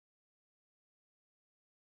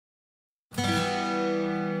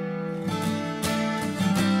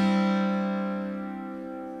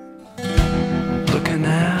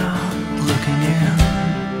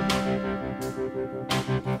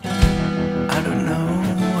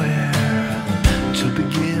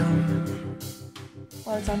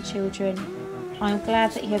well done, children. I'm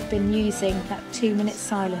glad that you have been using that 2-minute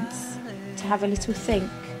silence to have a little think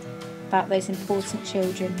about those important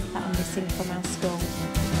children that are missing from our school.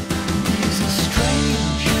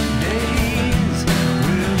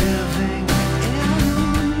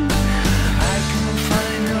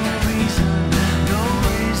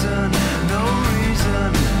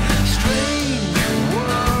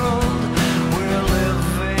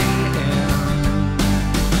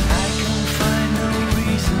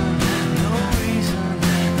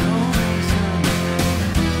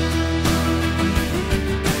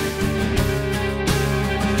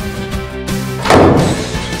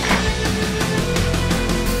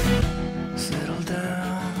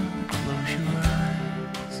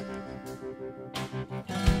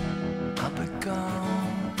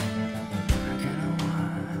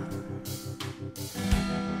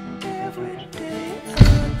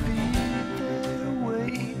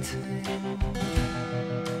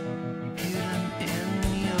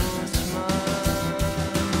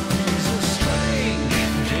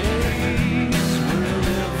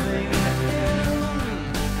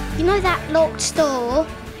 You know that locked door?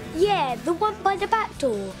 Yeah, the one by the back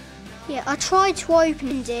door. Yeah, I tried to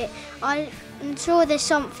open it. I'm sure there's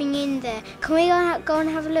something in there. Can we go and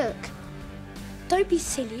have a look? Don't be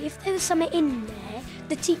silly. If there was something in there,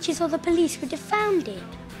 the teachers or the police would have found it.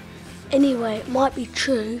 Anyway, it might be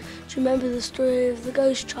true. Do you remember the story of the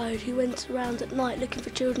ghost child who went around at night looking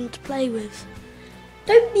for children to play with?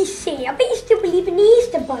 Don't be silly. I bet you still believe in the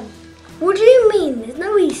Easter Bunny. What do you mean? There's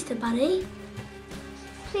no Easter Bunny.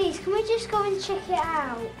 Please, can we just go and check it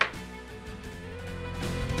out?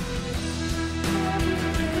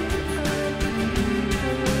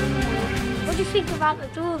 What do you think about the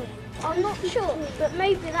door then? I'm not sure, but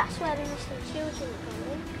maybe that's where the missing children are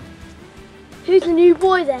going. Who's the new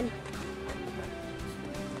boy then?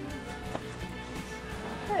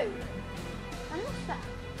 Who? And what's that?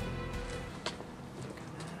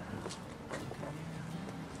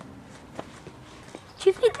 Do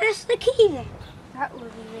you think that's the key then? That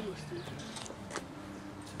would be really stupid.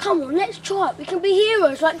 Come on, let's try it. We can be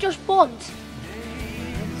heroes like Josh Bond.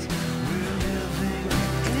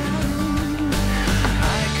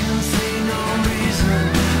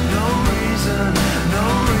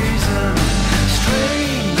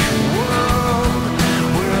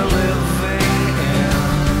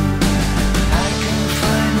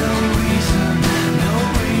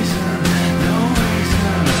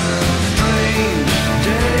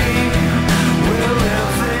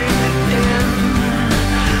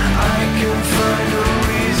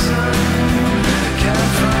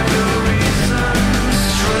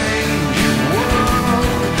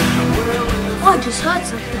 I just heard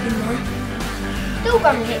something in there. Still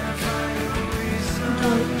going hit.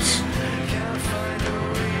 Don't.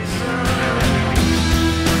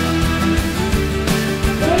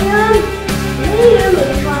 Liam,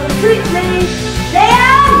 you're trying to trick me.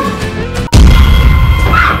 Liam!